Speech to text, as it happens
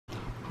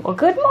Well,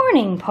 good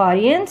morning,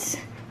 audience.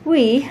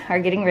 We are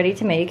getting ready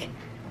to make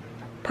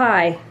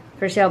pie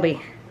for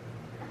Shelby.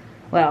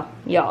 Well,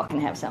 y'all can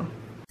have some.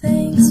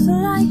 Thanks for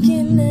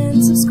liking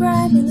and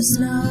subscribing to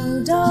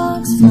Snow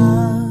Dogs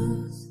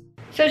Vlogs.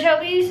 So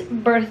Shelby's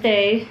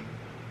birthday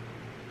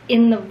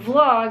in the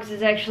vlogs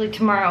is actually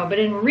tomorrow, but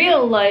in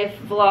real life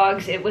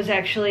vlogs it was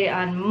actually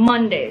on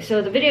Monday.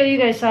 So the video you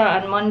guys saw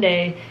on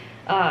Monday,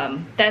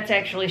 that's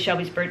actually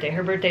Shelby's birthday.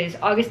 Her birthday is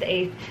August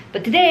 8th,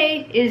 but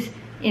today is,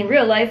 in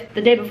real life,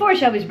 the day before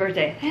Shelby's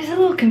birthday. It's a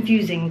little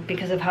confusing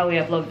because of how we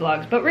upload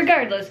vlogs, but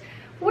regardless,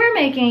 we're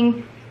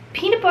making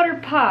peanut butter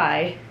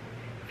pie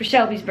for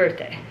Shelby's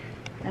birthday.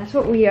 That's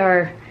what we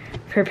are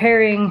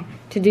preparing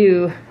to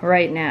do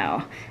right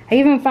now. I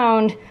even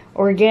found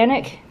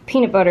organic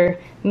peanut butter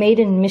made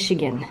in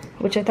Michigan,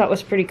 which I thought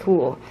was pretty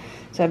cool.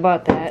 So I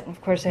bought that.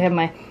 Of course, I have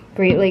my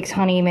Great Lakes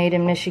honey made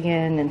in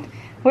Michigan. And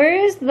where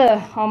is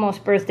the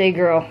almost birthday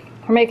girl?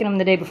 We're making them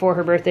the day before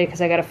her birthday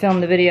because I gotta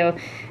film the video,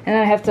 and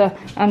then I have to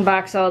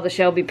unbox all the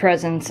Shelby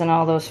presents and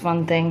all those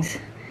fun things.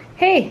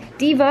 Hey,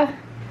 Diva,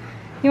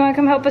 you wanna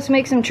come help us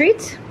make some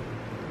treats?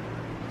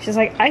 She's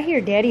like, I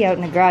hear Daddy out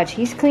in the garage.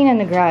 He's cleaning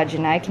the garage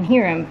and I can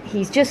hear him.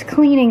 He's just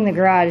cleaning the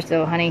garage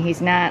though, honey. He's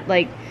not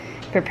like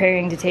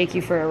preparing to take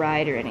you for a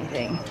ride or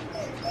anything.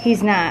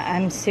 He's not,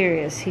 I'm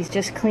serious. He's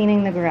just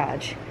cleaning the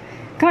garage.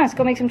 Come on, let's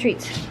go make some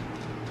treats.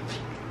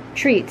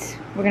 Treats,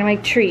 we're gonna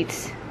make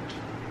treats.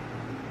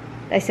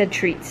 I said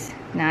treats,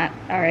 not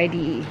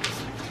R-I-D-E.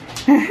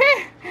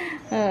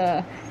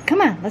 Come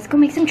on, let's go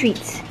make some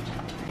treats.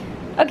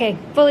 Okay,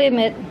 fully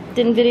admit,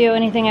 didn't video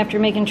anything after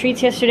making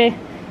treats yesterday.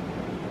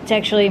 It's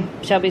actually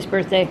Shelby's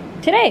birthday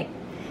today.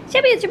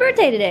 Shelby, it's your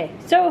birthday today.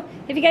 So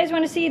if you guys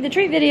want to see the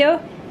treat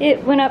video,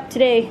 it went up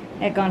today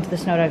at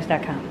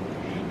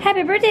GoneToTheSnowDogs.com.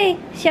 Happy birthday,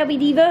 Shelby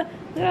Diva.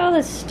 Look at all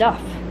this stuff.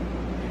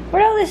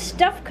 Where'd all this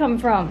stuff come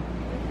from?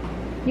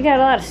 You got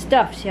a lot of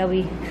stuff,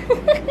 Shelby.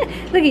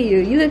 Look at you.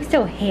 You look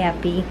so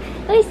happy.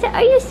 Are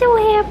you so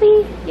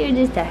happy? You're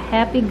just a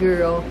happy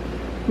girl.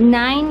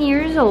 9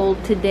 years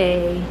old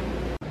today.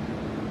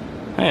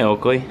 Hi,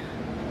 Oakley. Do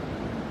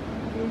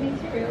you think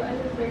she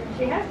realizes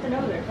she has to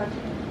know they're touching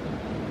it?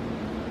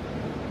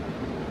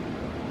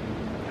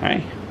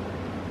 Hi.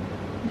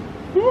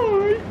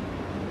 Hi.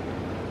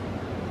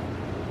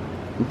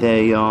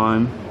 Day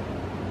yawn.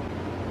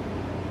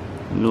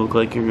 You look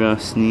like you're gonna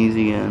sneeze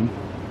again.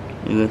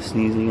 You gonna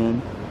sneeze again?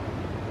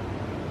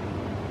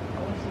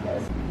 Oh, she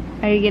does.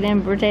 Are you getting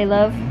birthday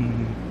love?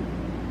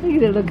 Look at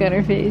the look on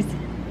her face.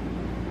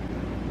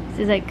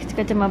 She's like,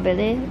 scratching my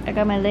belly. I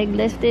got my leg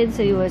lifted,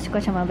 so you were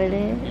scratching my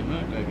belly.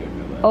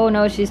 Oh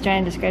no, she's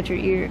trying to scratch her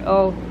ear.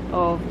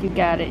 Oh, you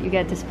got it. You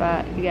got the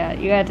spot. You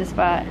got the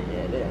spot.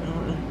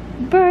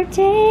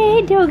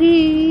 Birthday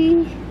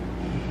doggy.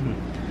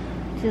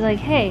 She's like,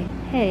 hey.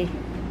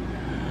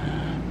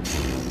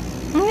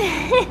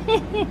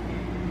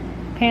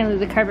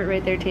 Apparently the carpet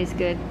right there tastes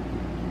good.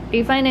 Are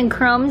you finding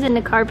crumbs in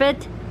the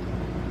carpet?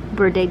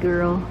 Birthday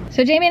girl.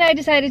 So Jamie and I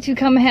decided to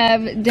come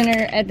have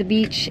dinner at the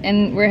beach,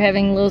 and we're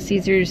having Little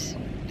Caesars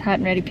hot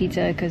and ready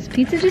pizza because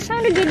pizza just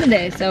sounded good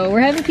today. So we're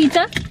having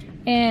pizza,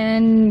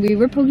 and we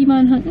were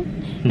Pokemon hunting.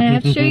 And I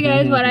have to show you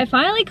guys what I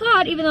finally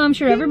caught, even though I'm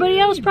sure everybody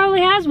else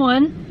probably has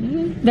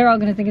one. They're all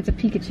gonna think it's a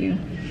Pikachu.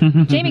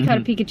 Jamie caught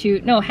a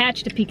Pikachu, no,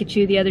 hatched a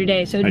Pikachu the other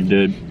day. So I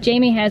did.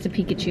 Jamie has a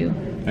Pikachu,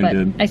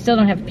 but I still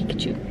don't have a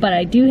Pikachu. But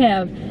I do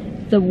have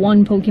the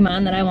one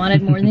Pokemon that I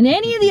wanted more than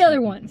any of the other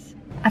ones.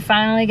 I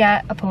finally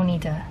got a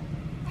Ponyta.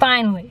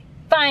 Finally.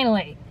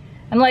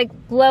 I'm like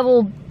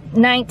level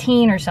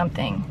 19 or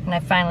something, and I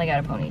finally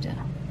got a Ponyta.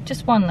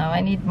 Just one though, I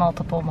need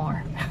multiple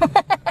more.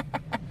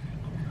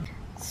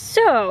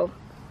 So,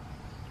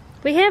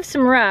 we have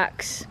some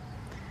rocks,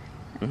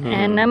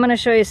 and I'm gonna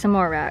show you some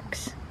more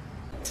rocks.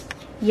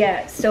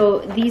 Yeah, so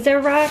these are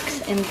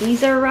rocks, and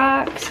these are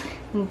rocks,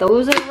 and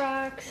those are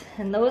rocks,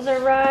 and those are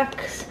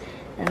rocks,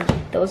 and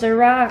those are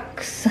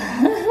rocks.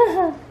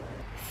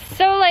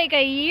 So like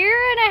a year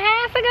and a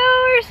half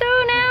ago or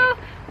so now,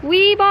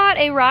 we bought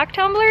a rock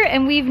tumbler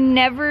and we've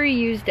never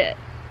used it.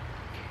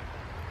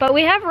 But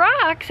we have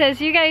rocks,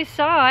 as you guys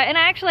saw, and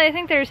actually I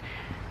think there's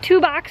 2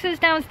 boxes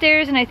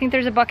downstairs, and I think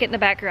there's a bucket in the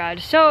back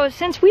garage. So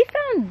since we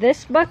found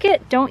this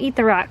bucket, don't eat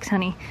the rocks,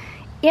 honey,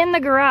 in the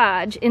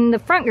garage, in the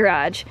front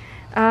garage,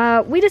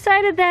 we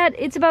decided that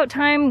it's about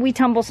time we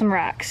tumble some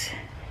rocks.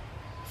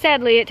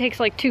 Sadly, it takes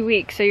like 2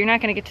 weeks, so you're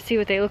not gonna get to see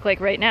what they look like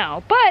right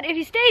now. But if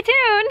you stay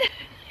tuned,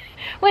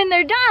 when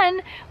they're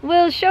done,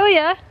 we'll show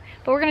you.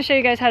 But we're gonna show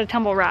you guys how to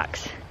tumble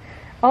rocks.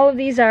 All of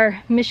these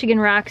are Michigan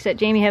rocks that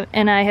Jamie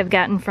and I have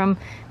gotten from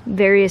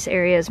various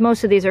areas.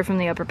 Most of these are from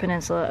the Upper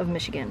Peninsula of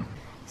Michigan.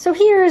 So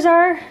here's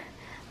our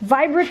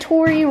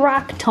vibratory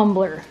rock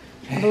tumbler,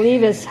 I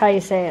believe is how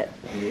you say it.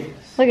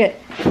 Yes. Look at it.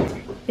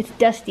 It's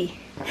dusty.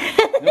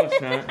 No,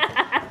 it's not.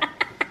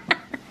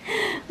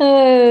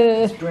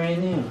 It's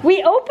brand new.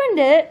 We opened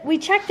it, we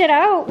checked it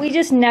out, we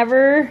just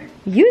never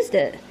used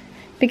it.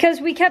 Because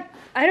we kept,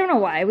 I don't know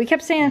why, we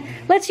kept saying,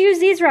 let's use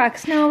these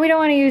rocks. No, we don't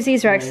want to use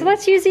these rocks, so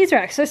let's use these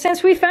rocks. So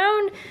since we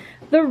found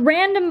the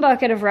random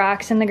bucket of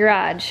rocks in the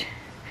garage,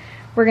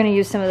 we're gonna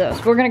use some of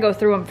those. We're gonna go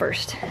through them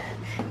first.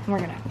 And we're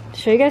gonna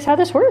show you guys how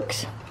this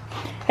works.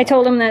 I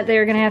told them that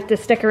they're gonna have to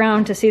stick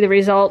around to see the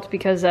result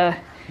because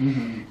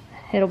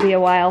it'll be a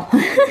while.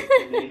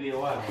 Maybe a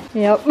while.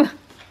 Yep.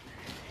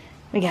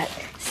 We got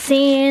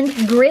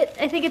sand grit,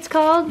 I think it's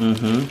called.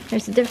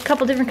 There's a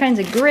couple different kinds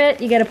of grit.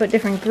 You gotta put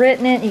different grit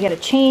in it. You gotta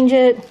change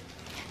it.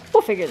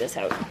 We'll figure this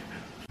out.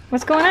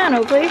 What's going on,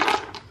 Oakley?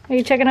 Are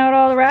you checking out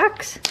all the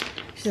rocks?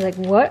 She's like,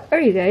 what are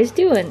you guys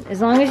doing?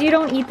 As long as you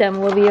don't eat them,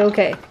 we'll be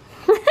okay.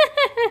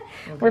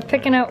 We're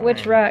picking out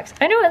which rocks.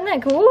 I know, isn't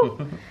that cool?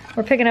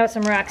 We're picking out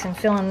some rocks and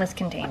filling this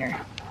container.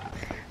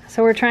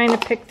 So we're trying to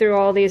pick through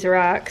all these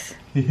rocks.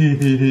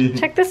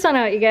 Check this one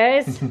out, you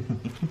guys.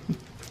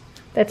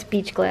 That's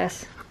beach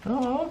glass.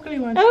 Oh, Oakley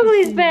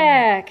Oakley's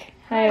back.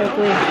 Hi,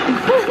 Oakley.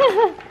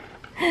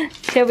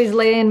 Shelby's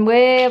laying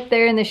way up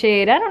there in the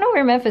shade. I don't know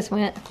where Memphis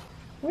went.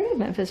 Where did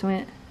Memphis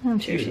went? I'm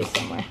sure she's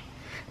somewhere.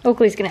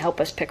 Oakley's gonna help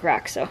us pick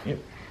rocks, so. Yep.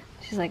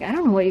 She's like, I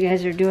don't know what you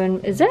guys are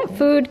doing. Is that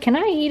food? Can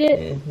I eat it?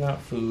 It's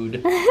not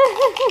food.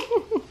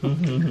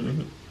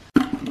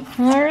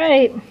 All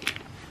right.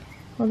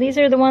 Well, these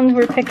are the ones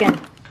we're picking.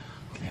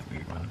 That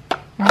weird one.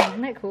 Oh,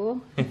 isn't that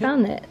cool? I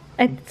found that.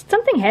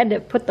 Something had to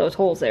put those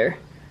holes there.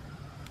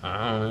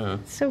 I don't know.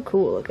 It's so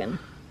cool looking.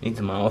 Needs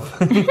a mouth.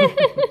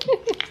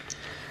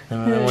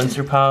 The ones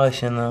for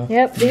polishing though.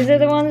 Yep, these are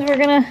the ones we're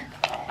gonna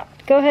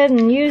go ahead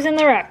and use in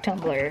the rock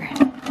tumbler.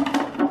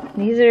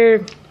 These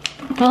are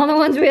all the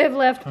ones we have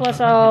left, plus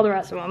all the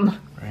rest of them.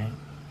 Right.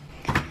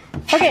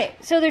 Okay,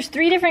 so there's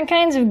 3 different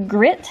kinds of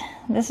grit.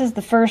 This is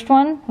the first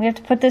one. We have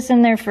to put this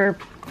in there for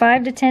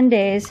 5 to 10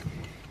 days.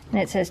 And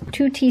it says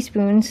 2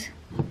 teaspoons.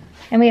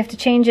 And we have to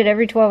change it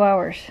every 12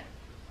 hours.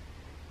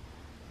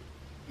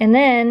 And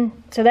then,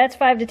 so that's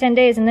 5 to 10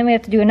 days. And then we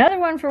have to do another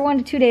one for 1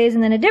 to 2 days.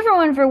 And then a different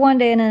one for 1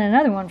 day. And then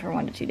another one for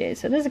 1 to 2 days.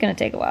 So this is going to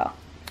take a while.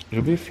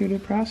 It'll be a few day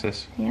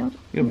process. Yep.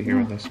 You'll be here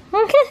with us.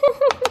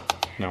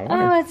 Now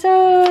water. Oh, it's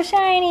so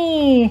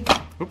shiny.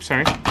 Oops,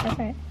 sorry. That's all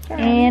right.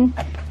 And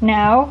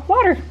now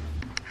water.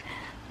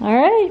 All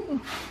right.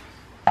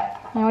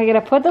 Now we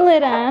gotta put the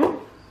lid on.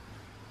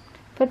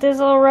 Put this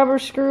little rubber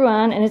screw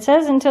on, and it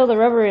says until the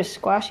rubber is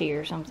squashy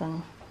or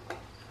something.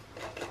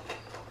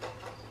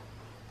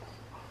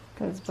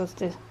 Because it's supposed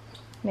to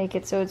make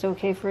it so it's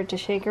okay for it to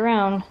shake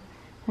around.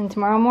 And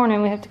tomorrow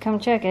morning we have to come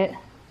check it.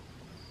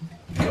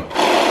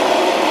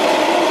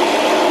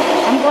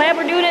 I'm glad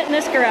we're doing it in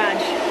this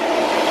garage.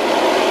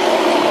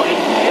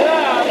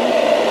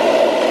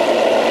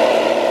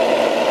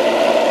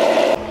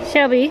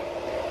 Shelby,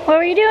 what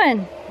were you doing?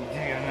 You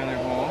take another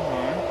hole,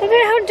 huh? Look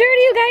at how dirty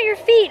you got your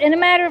feet in a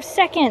matter of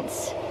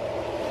seconds.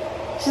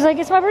 She's like,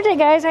 it's my birthday,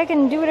 guys. I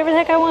can do whatever the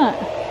heck I want.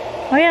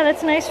 Oh yeah,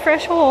 that's a nice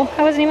fresh hole.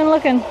 I wasn't even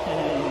looking.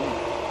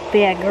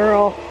 Bad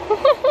girl. Wow,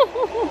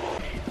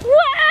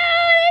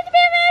 that's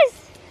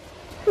Memphis!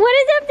 What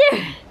is up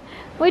there?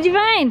 What'd you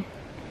find?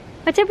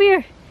 What's up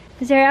here?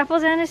 Is there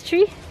apples on this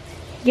tree?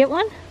 Get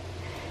one?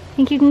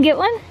 Think you can get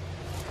one?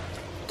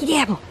 Get the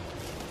apple.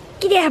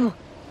 Get the apple.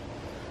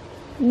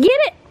 Get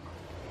it!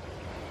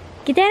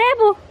 Get that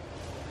apple!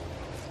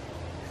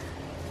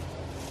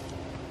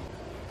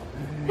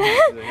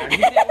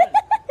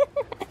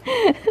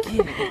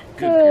 Good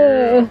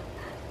girl.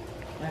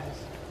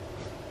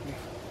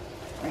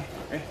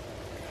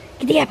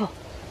 Get the apple.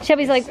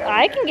 Shelby's like,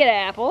 I can get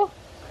an apple.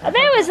 Oh,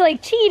 that was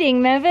like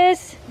cheating,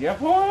 Memphis. Yep,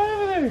 hold on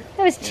over there.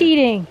 That was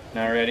cheating.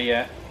 Not ready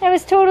yet. That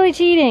was totally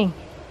cheating.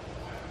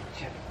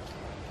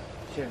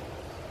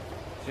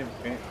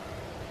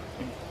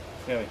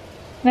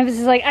 Memphis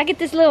is like, I get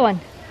this little one.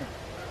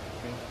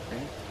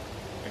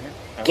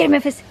 Get him,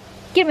 Memphis.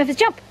 Get him, Memphis.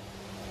 Jump.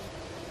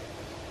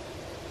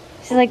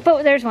 She's like,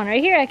 but there's one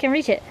right here. I can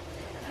reach it.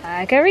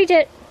 I can reach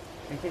it.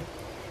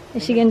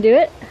 Is she going to do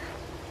it?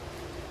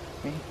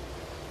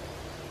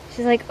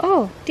 She's like,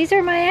 oh, these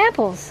are my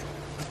apples.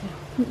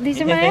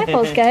 These are my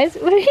apples, guys.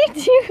 What are you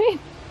doing?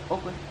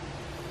 Okay.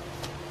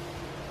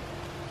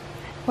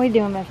 What are you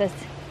doing, Memphis?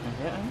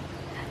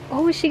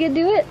 Oh, is she going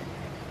to do it?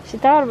 She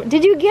thought about it.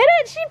 Did you get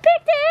it? She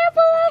picked the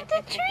apple off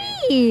the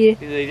tree.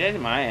 That's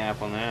my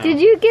apple now.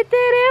 Did you get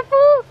that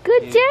apple?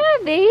 Good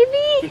job,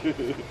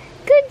 baby.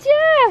 Good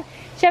job.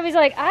 Shelby's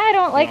like, I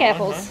don't like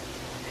apples.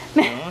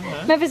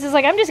 Memphis is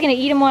like, I'm just going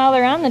to eat them while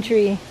they're on the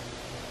tree.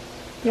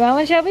 You want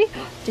one, Shelby?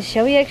 Does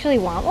Shelby actually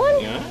want one?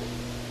 Yeah.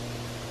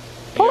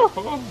 Oh.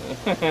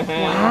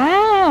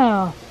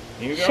 Wow.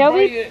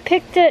 Shelby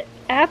picked an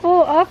apple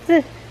off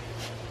the...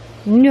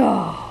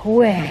 No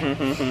way.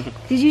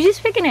 Did you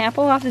just pick an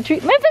apple off the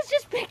tree? Memphis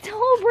just picked a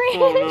whole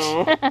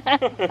branch.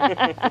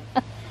 Oh,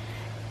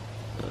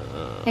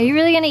 no. Are you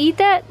really going to eat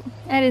that?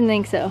 I didn't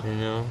think so.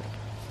 No.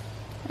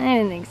 I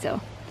didn't think so.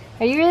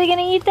 Are you really going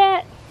to eat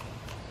that?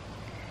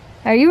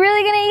 Are you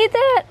really going to eat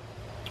that?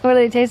 What do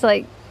they taste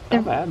like?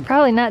 They're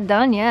probably not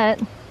done yet.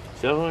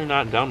 It's definitely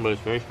not done, but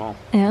it's very small.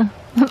 Yeah.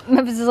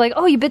 Memphis is like,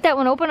 oh, you bit that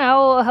one open? I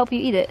will help you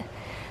eat it.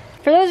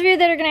 For those of you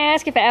that are going to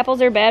ask if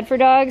apples are bad for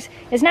dogs,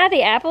 it's not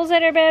the apples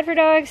that are bad for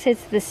dogs,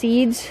 it's the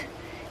seeds.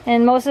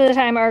 And most of the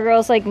time our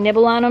girls like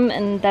nibble on them,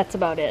 and that's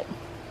about it.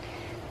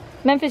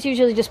 Memphis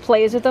usually just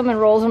plays with them and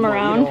rolls them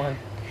around.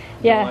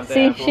 Yeah,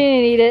 see, she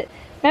didn't eat it.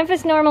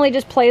 Memphis normally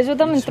just plays with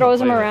them and throws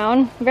them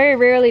around. Very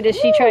rarely does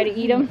she try to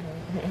eat them.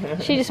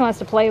 She just wants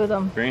to play with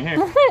them. Bring it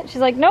here.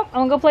 She's like, nope,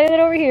 I'm gonna go play with it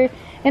over here.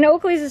 And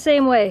Oakley's the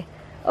same way.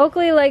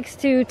 Oakley likes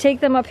to take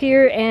them up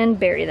here and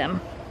bury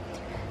them.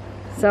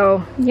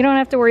 So you don't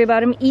have to worry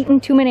about him eating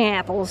too many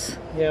apples.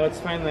 Yeah, let's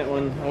find that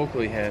one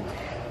Oakley had.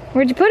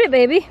 Where'd you put it,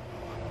 baby?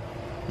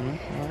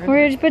 Right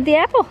Where'd you put the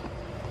apple?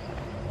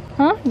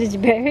 Huh? Did you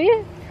bury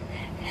it?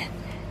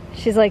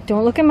 She's like,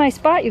 don't look at my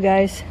spot, you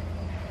guys.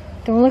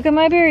 Don't look at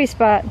my berry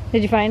spot.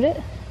 Did you find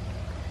it?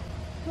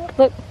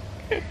 Look.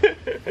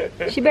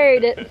 She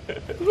buried it.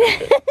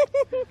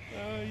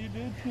 You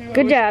did too.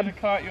 Good job. I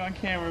caught you on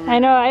camera. I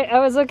know. I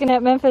was looking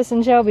at Memphis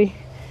and Shelby.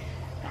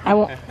 I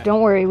won't.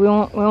 Don't worry. We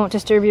won't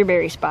disturb your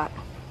berry spot.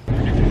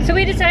 So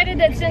we decided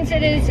that since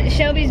it is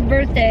Shelby's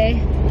birthday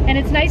and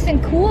it's nice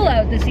and cool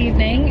out this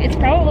evening, it's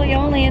probably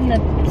only in the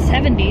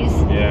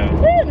 70s. Yeah.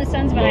 Woo, and the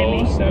sun's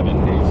behind me.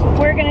 70s.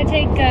 We're gonna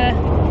take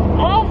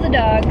all of the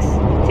dogs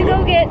to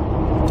go get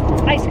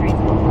ice cream.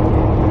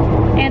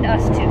 And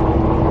us too.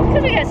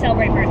 Because we gotta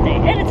celebrate birthday.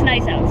 And it's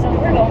nice out, so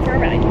we're going for a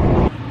ride.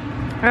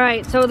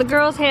 Alright, so the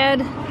girls had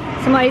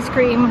some ice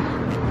cream.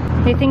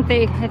 I think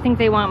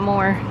they want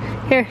more.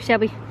 Here,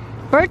 Shelby.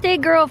 Birthday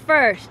girl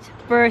first.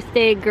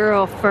 Birthday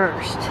girl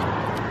first.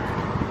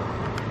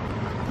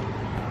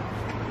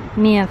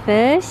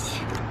 Memphis.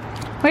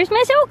 Where's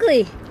Miss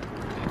Oakley?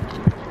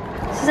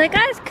 She's like,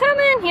 guys, come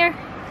in here.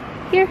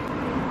 Here.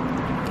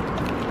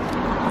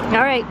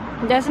 Alright,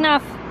 that's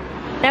enough.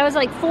 That was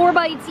like 4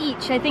 bites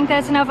each. I think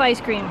that's enough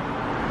ice cream.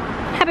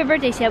 Happy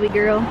birthday, Shelby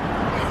girl.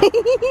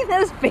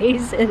 Those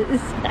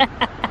faces.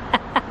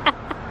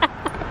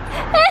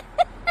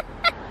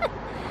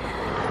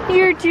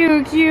 You're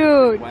too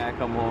cute.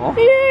 Whack-a-mole.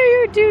 Yeah,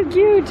 you're too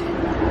cute. I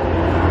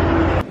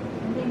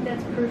think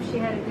that's proof she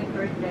had a good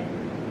birthday.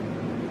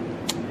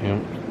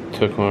 Yep.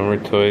 Took one of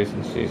her toys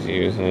and she's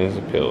using it as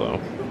a pillow.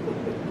 Of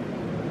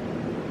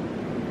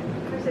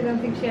course, I don't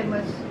think she had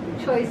much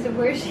choice of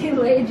where she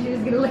laid. She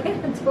was gonna lay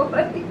on a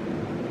toy.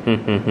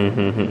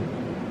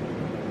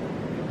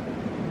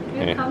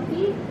 You're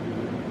comfy?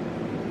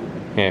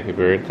 Happy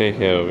birthday,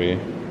 Shelby.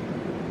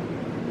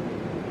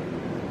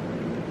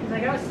 She's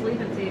like, I was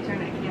sleeping until you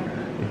turned that camera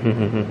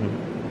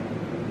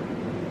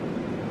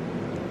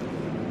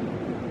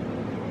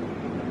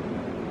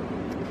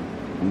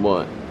on.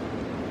 What?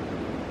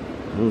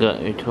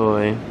 Got your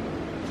toy.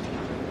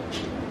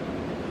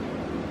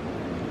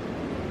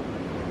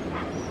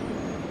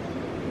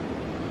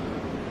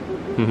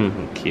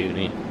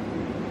 Cutie.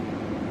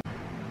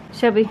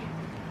 Shelby,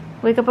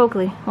 wake up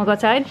Oakley. Wanna go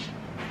outside?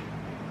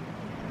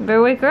 You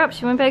better wake her up.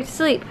 She went back to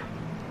sleep.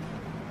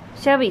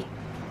 Shelby,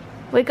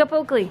 wake up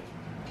Oakley.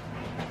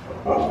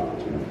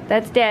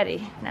 That's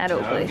Daddy, not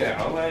Oakley. Okay,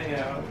 I'll let you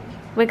out.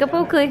 Wake up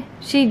Oakley.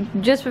 She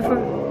just before.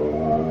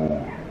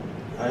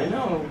 I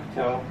know.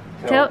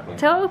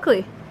 Tell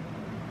Oakley.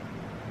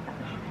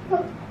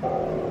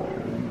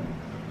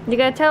 You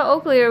gotta tell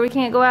Oakley or we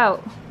can't go out.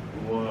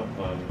 What?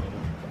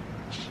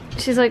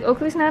 She's like,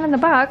 Oakley's not in the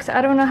box.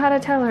 I don't know how to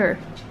tell her.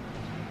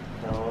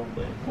 Tell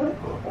her.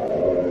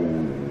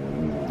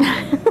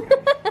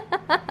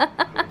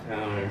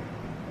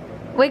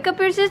 Wake up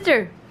your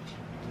sister.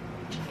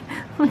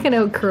 Look at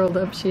how curled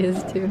up she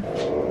is too.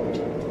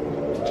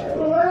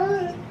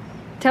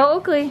 Tell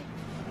Oakley.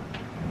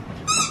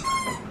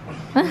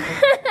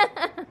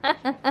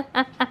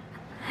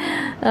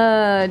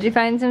 Did you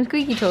find some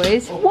squeaky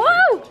toys?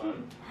 Whoa!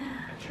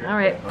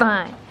 Alright,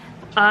 fine.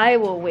 I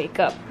will wake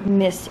up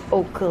Miss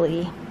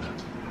Oakley.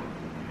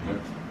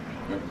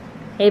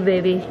 Hey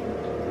baby.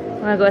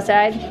 Wanna go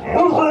outside?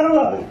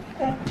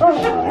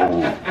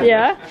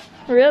 Yeah?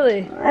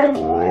 Really?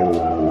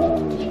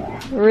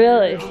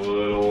 Really? A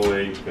little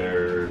late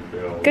there,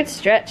 Bill. Good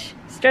stretch.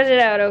 Stretch it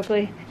out,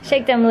 Oakley.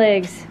 Shake them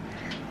legs.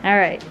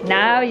 Alright,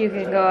 now you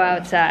can go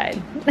outside.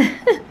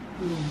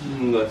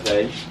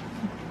 Outside.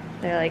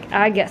 They're like,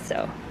 I guess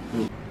so.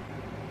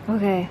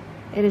 Okay,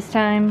 it is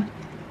time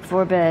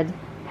for bed.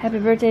 Happy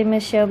birthday,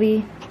 Miss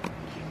Shelby.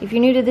 If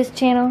you're new to this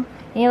channel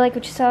and you like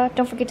what you saw,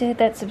 don't forget to hit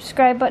that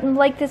subscribe button,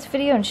 like this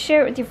video, and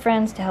share it with your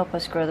friends to help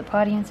us grow the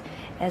audience.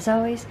 As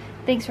always,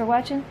 thanks for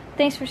watching,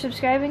 thanks for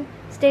subscribing,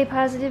 stay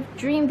positive,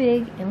 dream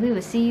big, and we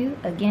will see you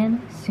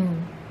again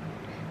soon.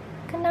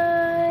 Good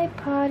night,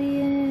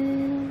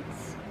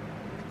 audience.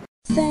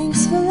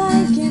 Thanks for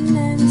liking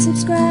and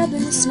subscribing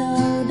to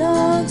Snow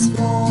Dogs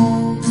Vlog.